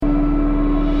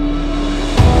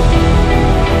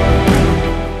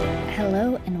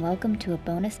welcome to a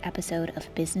bonus episode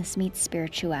of Business Meets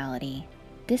Spirituality.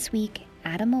 This week,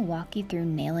 Adam will walk you through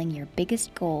nailing your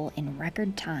biggest goal in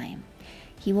record time.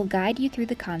 He will guide you through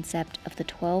the concept of the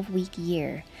 12-week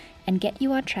year and get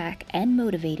you on track and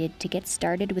motivated to get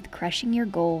started with crushing your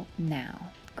goal now.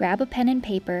 Grab a pen and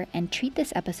paper and treat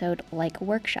this episode like a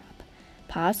workshop.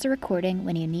 Pause the recording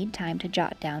when you need time to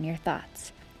jot down your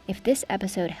thoughts. If this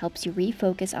episode helps you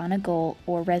refocus on a goal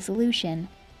or resolution,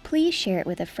 please share it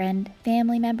with a friend,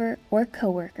 family member, or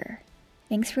coworker.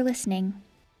 Thanks for listening.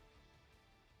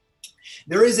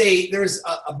 There's a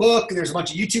book, there's a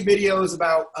bunch of YouTube videos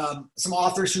about some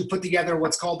authors who put together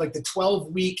what's called like the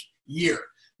 12-week year.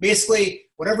 Basically,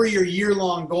 whatever your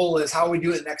year-long goal is, how we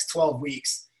do it in the next 12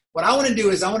 weeks. What I want to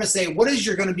do is I want to say, what is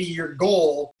going to be your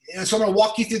goal? And so I'm going to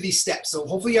walk you through these steps. So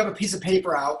hopefully you have a piece of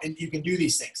paper out and you can do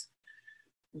these things.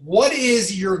 What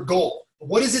is your goal?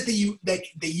 What is it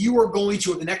that you are going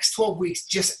to, in the next 12 weeks,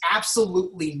 just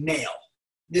absolutely nail?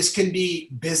 This can be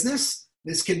business.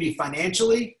 This can be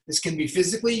financially. This can be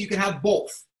physically. You can have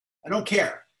both. I don't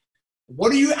care.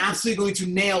 What are you absolutely going to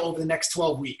nail over the next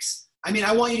 12 weeks? I mean,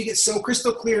 I want you to get so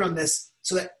crystal clear on this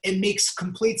so that it makes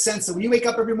complete sense. So when you wake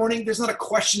up every morning, there's not a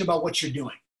question about what you're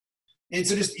doing. And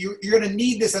so just you're going to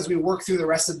need this as we work through the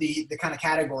rest of the kind of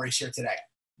categories here today.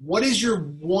 What is your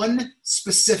one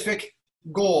specific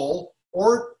goal,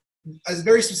 or a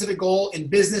very specific goal in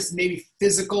business, maybe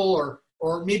physical,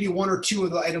 or maybe one or two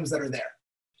of the items that are there?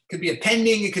 It could be a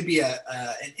pending, it could be an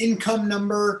income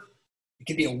number, it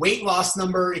could be a weight loss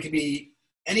number, it could be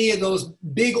any of those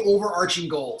big overarching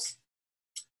goals.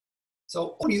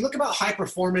 So when you look about high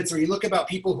performance, or you look about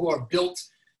people who are built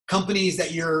companies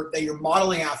that you're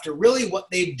modeling after, really what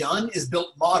they've done is built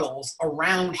models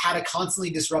around how to constantly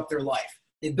disrupt their life.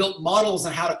 They built models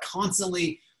on how to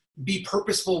constantly be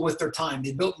purposeful with their time.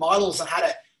 They built models on how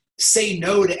to say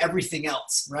no to everything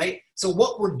else, right? So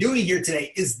what we're doing here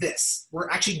today is this. We're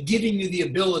actually giving you the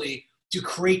ability to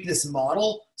create this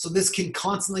model so this can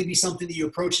constantly be something that you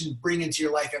approach and bring into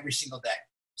your life every single day.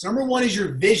 So number one is your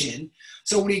vision.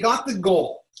 So when you got the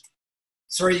goal,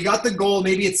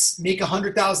 maybe it's make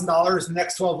 $100,000 in the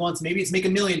next 12 months. Maybe it's make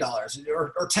 $1 million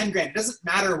or 10 grand. It doesn't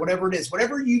matter, whatever it is.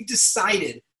 Whatever you've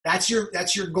decided, that's your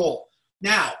goal.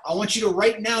 Now, I want you to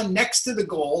write down next to the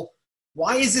goal,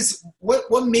 why is this,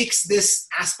 what makes this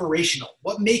aspirational?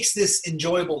 What makes this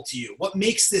enjoyable to you? What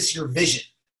makes this your vision?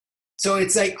 So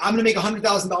it's like, I'm going to make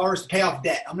 $100,000 to pay off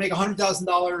debt. I'm going to make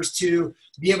 $100,000 to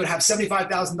be able to have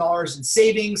 $75,000 in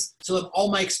savings so that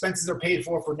all my expenses are paid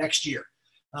for next year.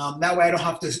 That way I don't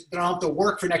have to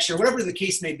work for next year, whatever the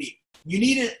case may be. You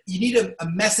need a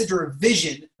message or a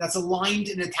vision that's aligned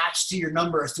and attached to your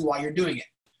number as to why you're doing it.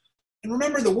 And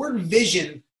remember, the word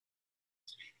vision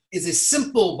is a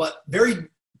simple but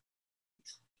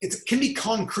it can be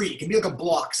concrete. It can be like a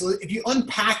block. So if you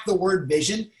unpack the word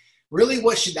vision, really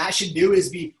what that should do is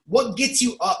be what gets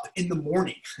you up in the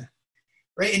morning,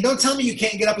 right? And don't tell me you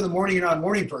can't get up in the morning, you're not a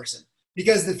morning person.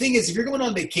 Because the thing is, if you're going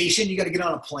on vacation, you got to get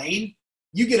on a plane,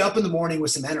 you get up in the morning with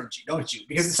some energy, don't you?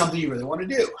 Because it's something you really want to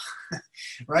do,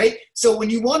 right? So when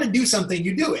you want to do something,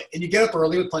 you do it. And you get up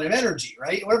early with plenty of energy,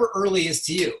 right? Whatever early is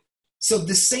to you. So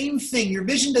the same thing, your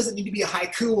vision doesn't need to be a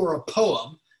haiku or a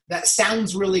poem that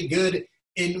sounds really good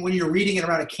when you're reading it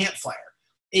around a campfire.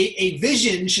 A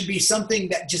vision should be something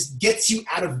that just gets you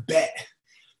out of bed.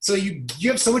 So you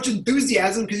have so much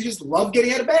enthusiasm because you just love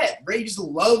getting out of bed, right? You just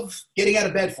love getting out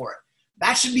of bed for it.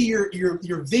 That should be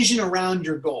your vision around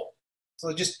your goal. So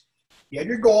you have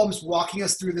your goal. I'm just walking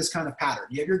us through this kind of pattern.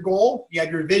 You have your goal, you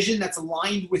have your vision that's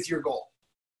aligned with your goal.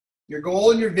 Your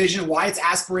goal and your vision, why it's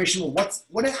aspirational,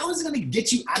 how is it going to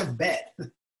get you out of bed?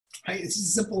 Right? It's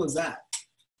as simple as that.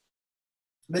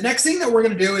 The next thing that we're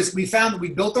going to do is we found that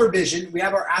we built our vision. We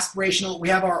have our aspirational, we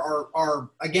have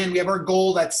we have our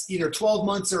goal that's either 12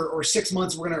 months or 6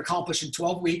 months we're going to accomplish in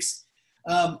 12 weeks.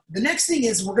 The next thing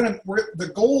is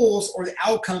the goals or the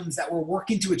outcomes that we're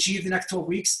working to achieve the next 12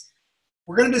 weeks.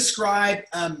 We're going to describe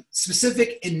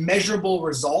specific and measurable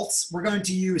results. We're going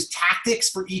to use tactics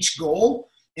for each goal.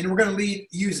 And we're going to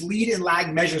use lead and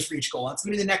lag measures for each goal. That's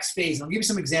going to be the next phase. And I'll give you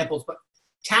some examples. But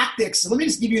tactics, so let me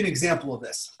just give you an example of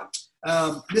this.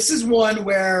 This is one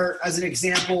where, as an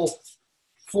example,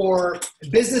 for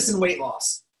business and weight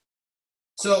loss.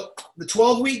 So the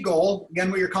 12-week goal, again,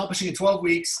 what you're accomplishing in 12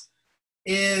 weeks,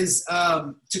 is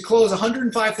to close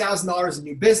 $105,000 in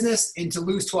new business and to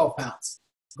lose 12 pounds.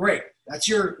 Great. That's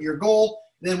your goal.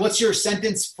 Then what's your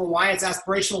sentence for why it's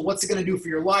aspirational? What's it going to do for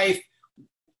your life?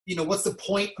 What's the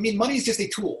point? I mean, money is just a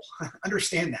tool.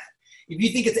 Understand that. If you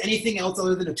think it's anything else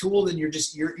other than a tool, then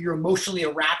you're emotionally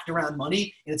wrapped around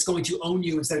money, and it's going to own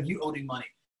you instead of you owning money.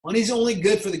 Money is only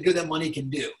good for the good that money can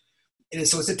do. And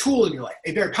so it's a tool in your life,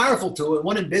 a very powerful tool, and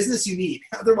one in business you need.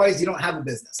 Otherwise, you don't have a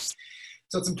business.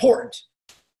 So it's important.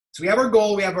 So we have our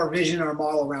goal, we have our vision, our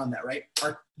model around that, right?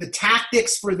 The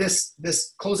tactics for this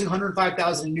closing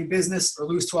 105,000 in new business or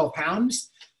lose 12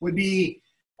 pounds would be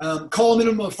call a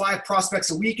minimum of 5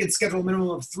 prospects a week and schedule a minimum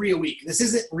of 3 a week. This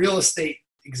isn't real estate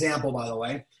example, by the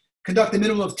way. Conduct a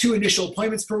minimum of 2 initial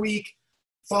appointments per week.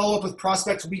 Follow up with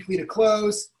prospects weekly to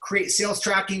close. Create sales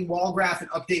tracking, wall graph, and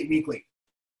update weekly.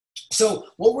 So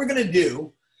what we're going to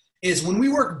do is when we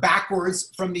work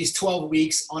backwards from these 12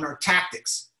 weeks on our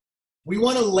tactics, we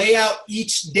want to lay out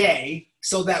each day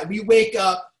so that we wake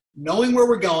up knowing where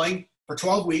we're going for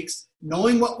 12 weeks,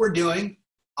 knowing what we're doing,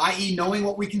 i.e. knowing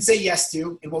what we can say yes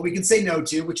to and what we can say no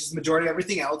to, which is the majority of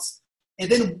everything else. And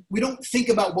then we don't think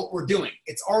about what we're doing.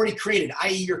 It's already created,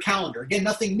 i.e. your calendar. Again,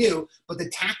 nothing new, but the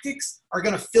tactics are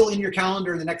going to fill in your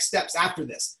calendar in the next steps after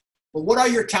this. But what are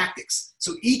your tactics?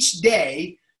 So each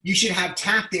day, you should have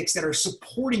tactics that are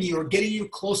supporting you or getting you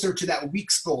closer to that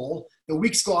week's goal. The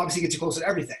week's goal obviously gets you closer to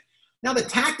everything. Now, the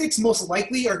tactics most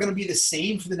likely are going to be the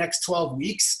same for the next 12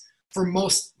 weeks for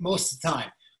most of the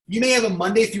time. You may have a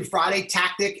Monday through Friday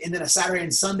tactic, and then a Saturday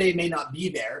and Sunday may not be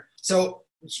there. So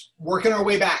working our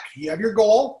way back. You have your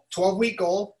goal, 12-week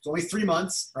goal. It's only 3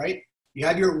 months, right? You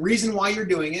have your reason why you're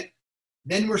doing it.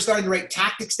 Then we're starting to write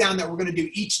tactics down that we're going to do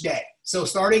each day. So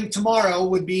starting tomorrow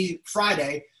would be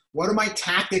Friday. What are my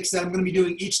tactics that I'm going to be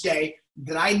doing each day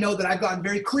that I know that I've gotten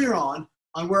very clear on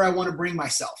where I want to bring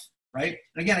myself, right?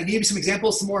 And again, I gave you some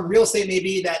examples. Some more in real estate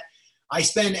maybe that I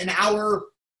spend an hour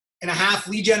and a half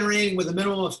lead generating with a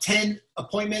minimum of 10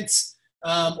 appointments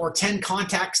or 10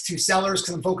 contacts to sellers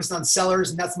because I'm focused on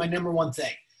sellers, and that's my number one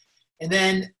thing. And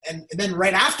then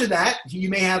right after that, you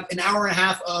may have an hour and a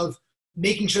half of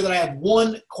making sure that I have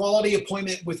one quality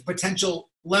appointment with potential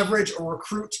leverage or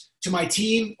recruit to my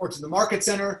team or to the market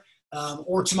center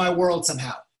or to my world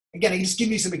somehow. Again, I can just give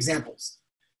you some examples.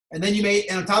 And then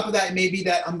and on top of that, it may be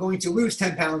that I'm going to lose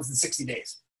 10 pounds in 60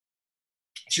 days.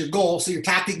 It's your goal. So your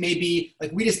tactic may be,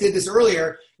 like we just did this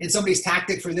earlier, and somebody's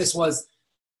tactic for this was,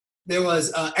 there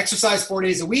was exercise 4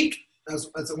 days a week.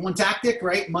 That's one tactic,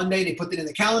 right? Monday, they put it in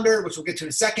the calendar, which we'll get to in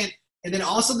a second. And then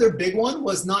also their big one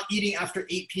was not eating after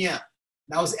 8 p.m.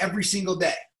 That was every single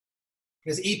day.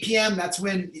 Because 8 p.m., that's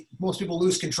when most people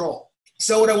lose control.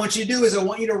 So what I want you to do is I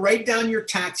want you to write down your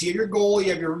tactics. You have your goal.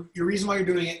 You have your reason why you're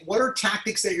doing it. What are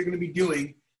tactics that you're going to be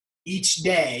doing each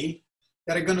day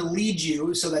that are going to lead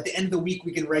you so that at the end of the week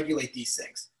we can regulate these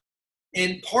things?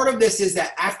 And part of this is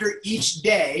that after each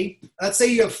day, let's say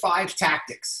you have 5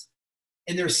 tactics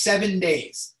and there's 7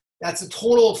 days. That's a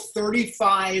total of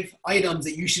 35 items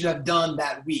that you should have done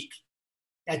that week.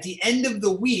 At the end of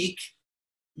the week,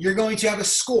 you're going to have a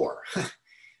score.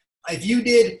 If you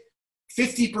did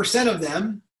 50% of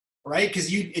them, right?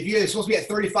 Because if you're supposed to be at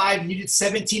 35 and you did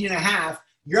 17 and a half,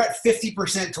 you're at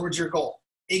 50% towards your goal.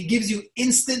 It gives you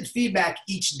instant feedback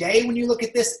each day when you look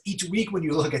at this, each week when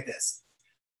you look at this.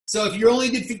 So if you only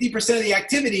did 50% of the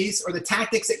activities or the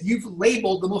tactics that you've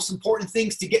labeled the most important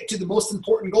things to get to the most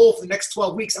important goal for the next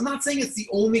 12 weeks, I'm not saying it's the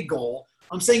only goal.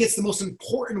 I'm saying it's the most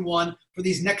important one for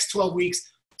these next 12 weeks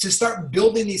to start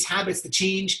building these habits to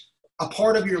change a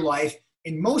part of your life.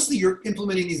 And mostly you're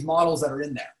implementing these models that are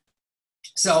in there.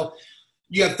 So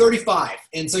you have 35.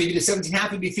 And so you did 17 half,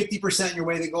 it'd be 50% in your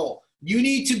way to the goal. You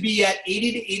need to be at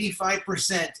 80 to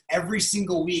 85% every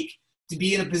single week to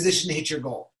be in a position to hit your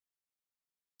goal.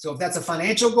 So if that's a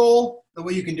financial goal, the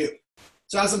way you can do.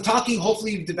 So as I'm talking,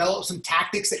 hopefully you've developed some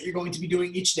tactics that you're going to be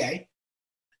doing each day.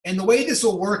 And the way this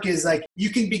will work is like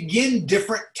you can begin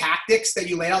different tactics that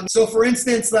you lay out. So for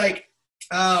instance, like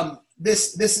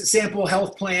this sample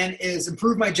health plan is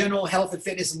improve my general health and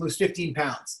fitness and lose 15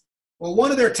 pounds. Well,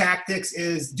 one of their tactics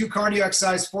is do cardio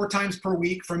exercise 4 times per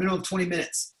week for a minimum of 20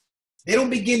 minutes. They don't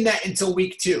begin that until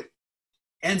week 2,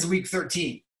 ends week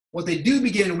 13. What they do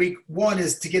begin in week 1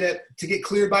 is to get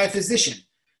cleared by a physician,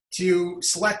 to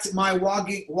select my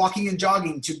walking and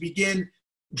jogging, to begin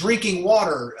drinking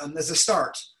water as a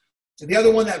start. So the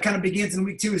other one that kind of begins in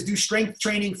week 2 is do strength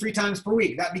training 3 times per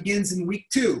week. That begins in week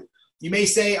 2. You may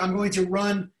say, I'm going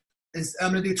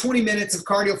to do 20 minutes of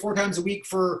cardio 4 times a week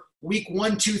for week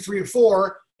 1, 2, 3, and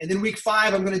 4. And then week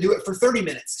 5, I'm going to do it for 30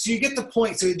 minutes. So you get the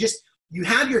point. So you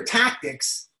have your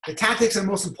tactics. The tactics are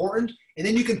most important. And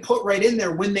then you can put right in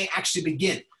there when they actually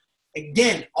begin.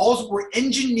 Again, also we're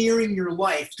engineering your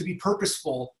life to be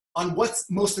purposeful on what's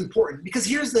most important. Because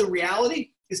here's the reality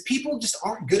is people just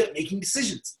aren't good at making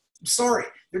decisions. I'm sorry.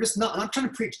 They're just not. I'm not trying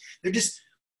to preach. They're just,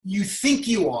 you think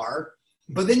you are,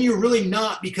 but then you're really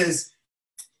not because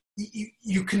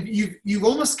you've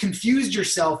almost confused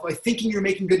yourself by thinking you're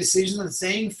making good decisions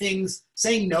and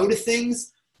saying no to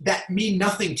things that mean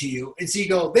nothing to you. And so you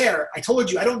go, there, I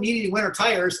told you I don't need any winter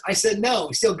tires. I said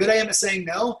no. See how good I am at saying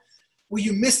no? Well,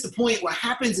 you miss the point. What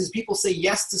happens is people say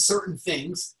yes to certain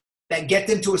things that get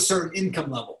them to a certain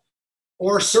income level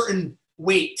or a certain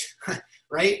weight,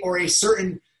 right? Or a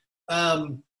certain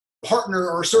partner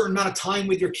or a certain amount of time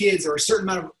with your kids or a certain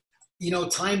amount of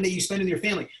time that you spend with your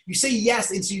family. You say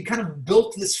yes, and so you kind of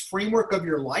built this framework of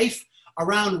your life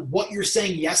around what you're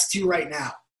saying yes to right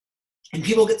now. And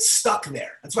people get stuck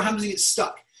there. That's what happens when you get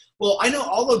stuck. Well, I know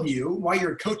all of you, while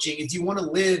you're coaching, is you want to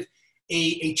live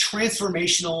a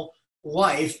transformational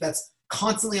life that's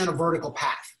constantly on a vertical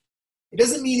path. It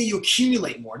doesn't mean that you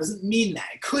accumulate more. It doesn't mean that.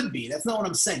 It could be. That's not what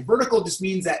I'm saying. Vertical just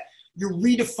means that you're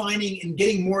redefining and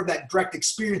getting more of that direct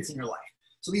experience in your life.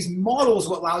 So these models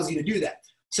what allows you to do that.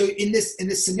 So in this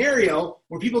scenario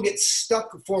where people get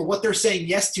stuck for what they're saying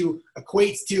yes to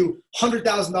equates to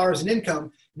 $100,000 in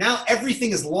income, now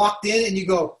everything is locked in and you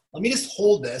go, let me just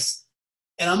hold this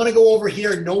and I'm going to go over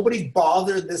here and nobody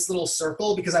bothered this little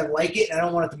circle because I like it and I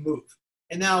don't want it to move.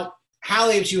 And now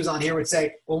Hallie, if she was on here, would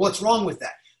say, well, what's wrong with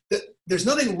that? There's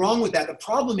nothing wrong with that. The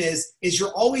problem is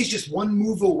you're always just one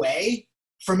move away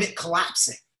from it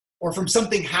collapsing or from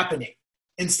something happening.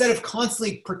 Instead of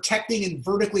constantly protecting and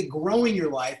vertically growing your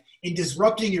life and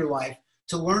disrupting your life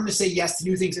to learn to say yes to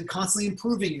new things and constantly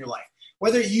improving your life.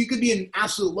 Whether you could be in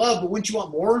absolute love, but wouldn't you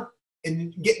want more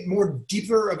and get more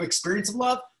deeper of experience of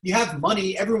love? You have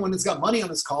money. Everyone has got money on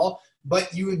this call,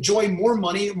 but you enjoy more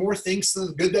money, more things, so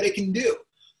the good that it can do.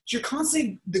 So you're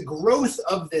constantly, the growth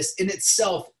of this in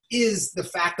itself is the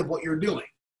fact of what you're doing.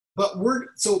 But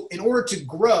so in order to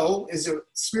grow as a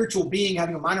spiritual being,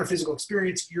 having a minor physical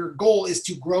experience, your goal is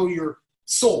to grow your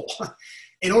soul.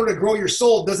 In order to grow your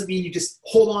soul doesn't mean you just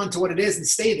hold on to what it is and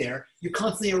stay there. You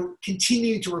constantly are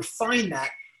continuing to refine that.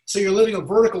 So you're living a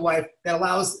vertical life that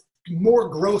allows more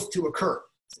growth to occur.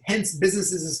 Hence,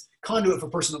 business is a conduit for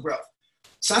personal growth.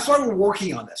 So that's why we're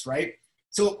working on this, right?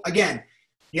 So again,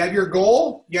 you have your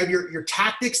goal, you have your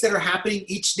tactics that are happening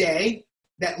each day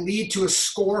that lead to a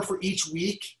score for each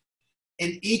week.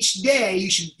 And each day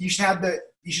you should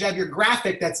have your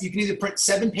graphic that's, you can either print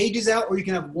 7 pages out or you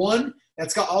can have one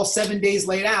that's got all 7 days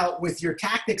laid out with your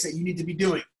tactics that you need to be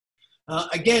doing.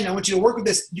 Again, I want you to work with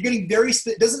this. You're getting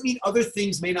it doesn't mean other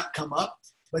things may not come up,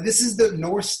 but this is the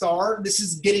North Star. This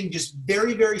is getting just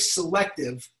very, very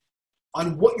selective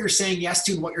on what you're saying yes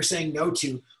to and what you're saying no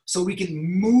to, so we can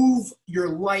move your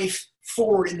life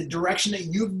forward in the direction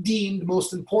that you've deemed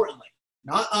most importantly.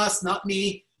 Not us, not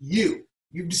me, you.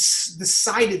 You've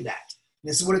decided that.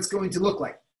 This is what it's going to look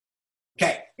like.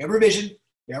 Okay, you have our vision,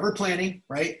 you have our planning,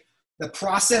 right? The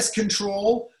process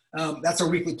control, that's our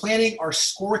weekly planning, our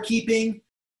scorekeeping,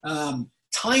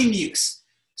 time use.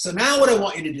 So now what I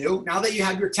want you to do, now that you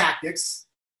have your tactics,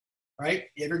 right?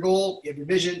 You have your goal, you have your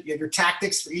vision, you have your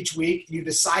tactics for each week, you've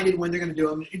decided when they're going to do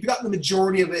them. You've got the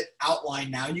majority of it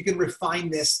outlined now. You can refine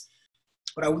this.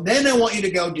 But then I want you to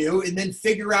go do and then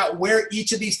figure out where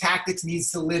each of these tactics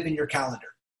needs to live in your calendar.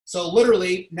 So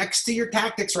literally next to your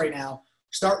tactics right now,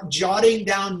 start jotting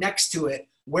down next to it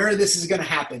where this is going to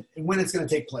happen and when it's going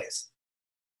to take place.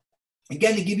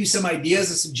 Again, to give you some ideas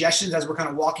and suggestions as we're kind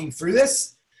of walking through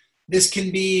this, this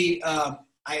can be, I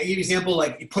give you an example,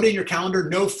 like you put in your calendar,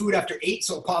 no food after 8,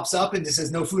 so it pops up and it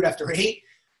says no food after 8.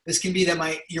 This can be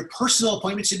that your personal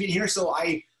appointment should be in here, so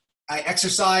I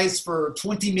exercise for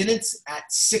 20 minutes at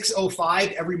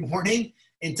 6:05 every morning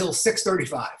until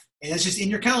 6:35. And that's just in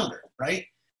your calendar, right?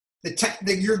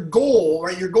 Your goal,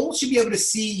 right? Your goal should be able to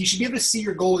see, you should be able to see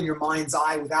your goal in your mind's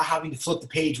eye without having to flip the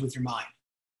page with your mind.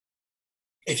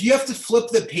 If you have to flip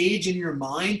the page in your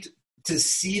mind to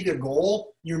see the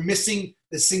goal, you're missing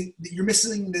the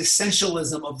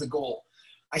essentialism of the goal.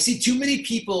 I see too many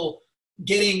people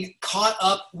getting caught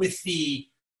up with the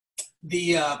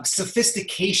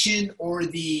sophistication or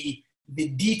the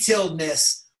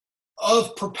detailedness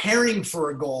of preparing for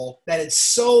a goal that it's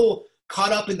so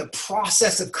caught up in the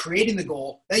process of creating the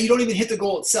goal that you don't even hit the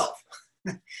goal itself.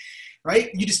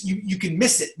 Right? You can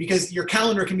miss it because your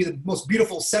calendar can be the most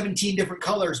beautiful 17 different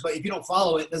colors, but if you don't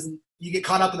follow it, you get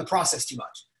caught up in the process too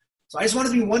much. So I just want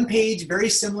it to be one page, very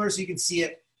similar so you can see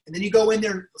it. And then you go in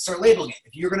there and start labeling it.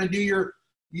 If you're going to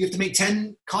you have to make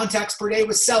 10 contacts per day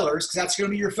with sellers because that's going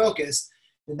to be your focus.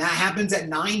 Then that happens at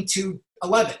 9 to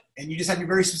 11. And you just have your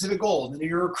very specific goal. And then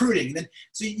you're recruiting. And then,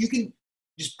 so you can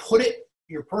just put it,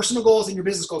 your personal goals and your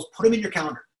business goals, put them in your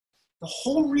calendar. The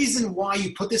whole reason why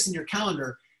you put this in your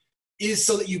calendar is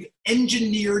so that you've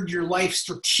engineered your life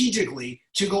strategically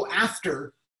to go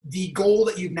after the goal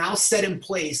that you've now set in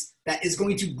place that is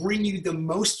going to bring you the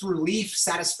most relief,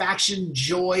 satisfaction,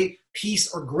 joy,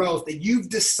 peace, or growth that you've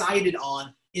decided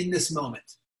on in this moment.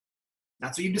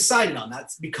 That's what you've decided on.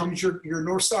 That becomes your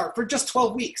North Star for just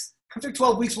 12 weeks. After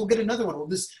 12 weeks, we'll get another one.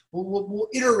 We'll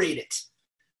iterate it,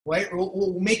 right?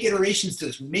 We'll make iterations to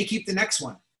this. We may keep the next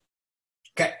one.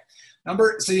 Okay.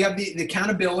 So you have the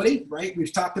accountability, right?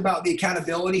 We've talked about the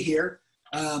accountability here,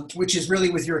 which is really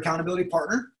with your accountability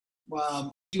partner.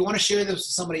 If you want to share this with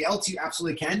somebody else, you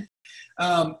absolutely can.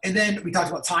 And then we talked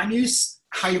about time use,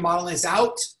 how you're modeling this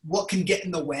out, what can get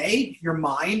in the way. Your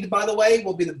mind, by the way,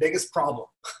 will be the biggest problem.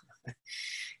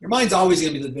 Your mind's always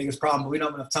going to be the biggest problem, but we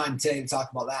don't have enough time today to talk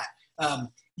about that.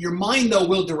 Your mind, though,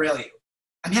 will derail you.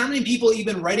 And how many people,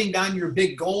 even writing down your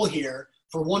big goal here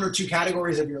for one or two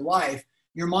categories of your life,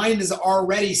 your mind has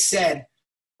already said,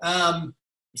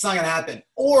 it's not going to happen.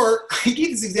 Or I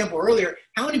gave this example earlier.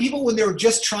 How many people, when they were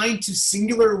just trying to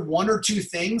singular one or two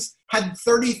things, had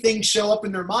 30 things show up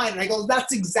in their mind? And I go,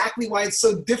 that's exactly why it's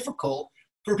so difficult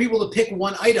for people to pick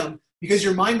one item, because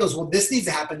your mind goes, well, this needs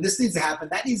to happen, this needs to happen,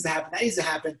 that needs to happen, that needs to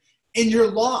happen, and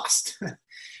you're lost.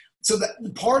 So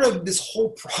that part of this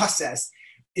whole process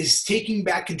is taking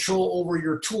back control over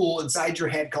your tool inside your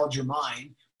head called your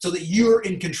mind, so that you're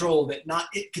in control of it, not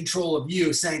it control of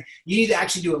you, saying, you need to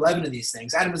actually do 11 of these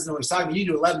things. Adam doesn't know what he's talking about. You need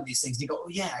to do 11 of these things. And you go, oh,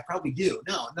 yeah, I probably do.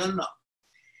 No.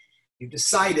 You've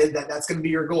decided that that's going to be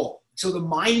your goal. So the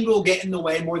mind will get in the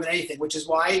way more than anything, which is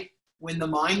why when the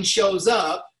mind shows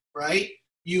up, right,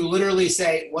 you literally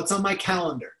say, what's on my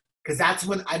calendar? Because that's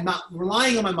when I'm not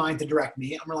relying on my mind to direct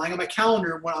me. I'm relying on my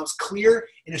calendar. When I was clear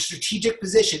in a strategic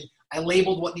position, I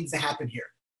labeled what needs to happen here.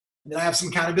 And then I have some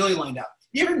accountability lined out.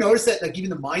 You ever notice that, like, even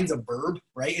the mind's a verb,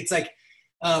 right? It's like,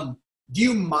 do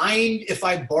you mind if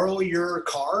I borrow your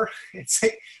car? It's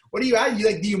like, what are you at? You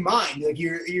like, do you mind? Like,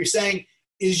 you're saying,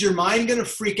 is your mind going to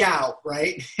freak out,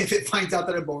 right, if it finds out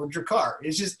that I borrowed your car?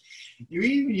 It's just, you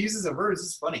even use as a verb. It's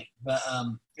just funny. But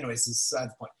anyways, this is beside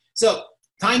the point. So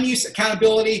time use,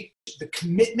 accountability, the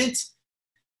commitment.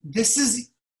 This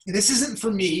isn't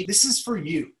for me. This is for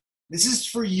you. This is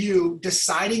for you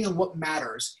deciding on what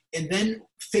matters and then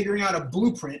figuring out a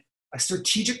blueprint, a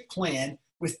strategic plan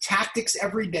with tactics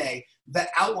every day that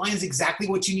outlines exactly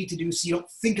what you need to do, so you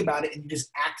don't think about it and you just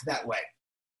act that way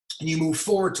and you move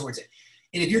forward towards it.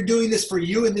 And if you're doing this for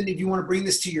you, and then if you want to bring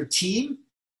this to your team,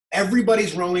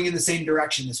 everybody's rowing in the same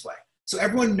direction this way. So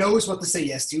everyone knows what to say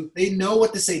yes to, they know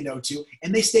what to say no to,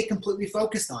 and they stay completely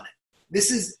focused on it.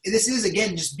 This is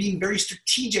again, just being very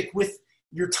strategic with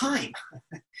your time,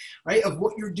 right, of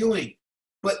what you're doing.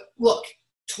 But look,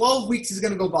 12 weeks is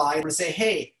going to go by. I'm going to say,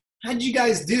 hey, how did you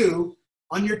guys do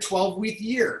on your 12-week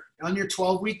year,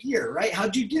 right?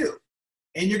 How'd you do?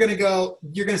 And you're going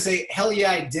to say, hell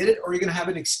yeah, I did it, or you're going to have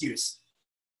an excuse.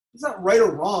 It's not right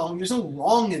or wrong. There's no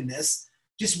wrong in this.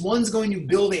 Just one's going to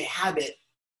build a habit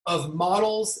of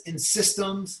models and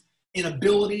systems and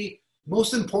ability.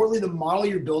 Most importantly, the model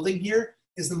you're building here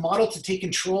is the model to take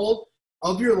control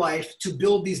of your life, to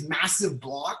build these massive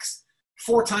blocks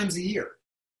 4 times a year.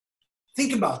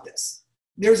 Think about this.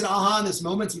 There's an aha in this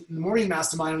moment in the morning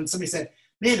mastermind when somebody said,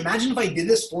 man, imagine if I did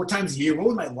this 4 times a year. What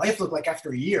would my life look like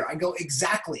after a year? I go,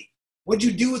 exactly. What'd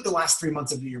you do with the last 3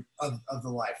 months of the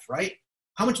life, right?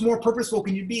 How much more purposeful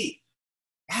can you be?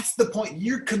 That's the point.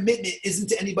 Your commitment isn't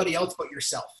to anybody else but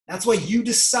yourself. That's why you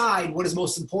decide what is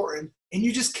most important and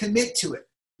you just commit to it.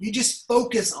 You just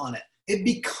focus on it. It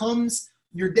becomes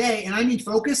your day. And I mean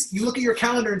focus. You look at your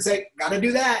calendar and say, gotta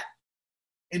do that.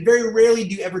 And very rarely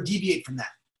do you ever deviate from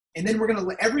that. And then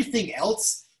everything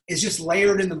else is just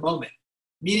layered in the moment,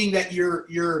 meaning that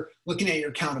you're looking at your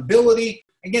accountability.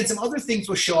 Again, some other things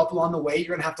will show up along the way. You're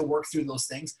going to have to work through those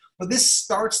things. But this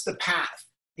starts the path.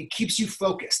 It keeps you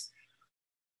focused.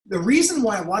 The reason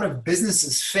why a lot of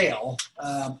businesses fail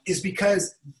is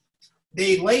because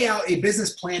they lay out a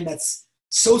business plan that's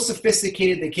so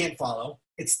sophisticated they can't follow.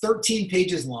 It's 13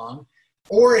 pages long,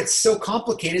 or it's so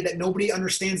complicated that nobody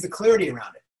understands the clarity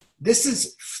around it. This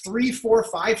is 3, 4,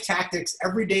 5 tactics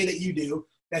every day that you do.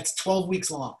 That's 12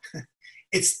 weeks long.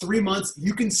 It's 3 months.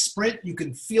 You can sprint, you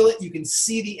can feel it, you can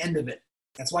see the end of it.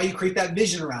 That's why you create that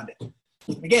vision around it.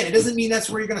 Again, it doesn't mean that's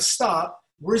where you're going to stop.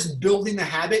 We're just building the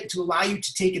habit to allow you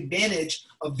to take advantage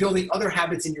of building other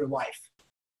habits in your life.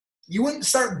 You wouldn't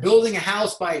start building a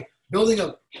house by building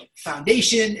a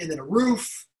foundation and then a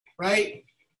roof, right?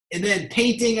 And then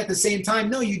painting at the same time.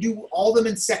 No, you do all of them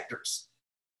in sectors.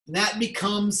 And that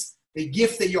becomes the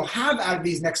gift that you'll have out of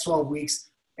these next 12 weeks,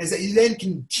 is that you then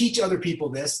can teach other people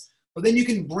this, but then you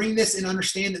can bring this and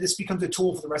understand that this becomes a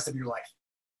tool for the rest of your life.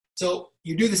 So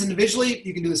you do this individually,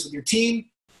 you can do this with your team.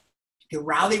 You can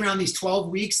rally around these 12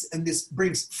 weeks, and this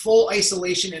brings full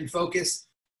isolation and focus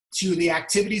to the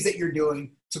activities that you're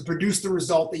doing to produce the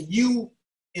result that you,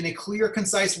 in a clear,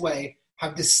 concise way,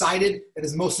 have decided that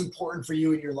is most important for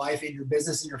you in your life, in your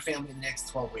business, in your family in the next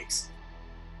 12 weeks.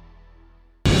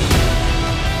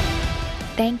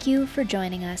 Thank you for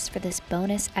joining us for this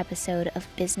bonus episode of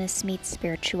Business Meets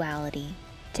Spirituality.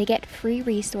 To get free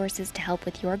resources to help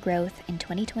with your growth in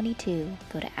 2022,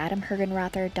 go to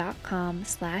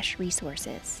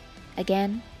adamhergenrother.com/resources.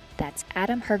 Again, that's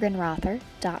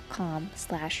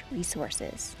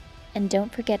adamhergenrother.com/resources. And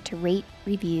don't forget to rate,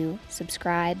 review,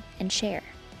 subscribe, and share.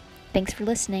 Thanks for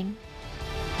listening.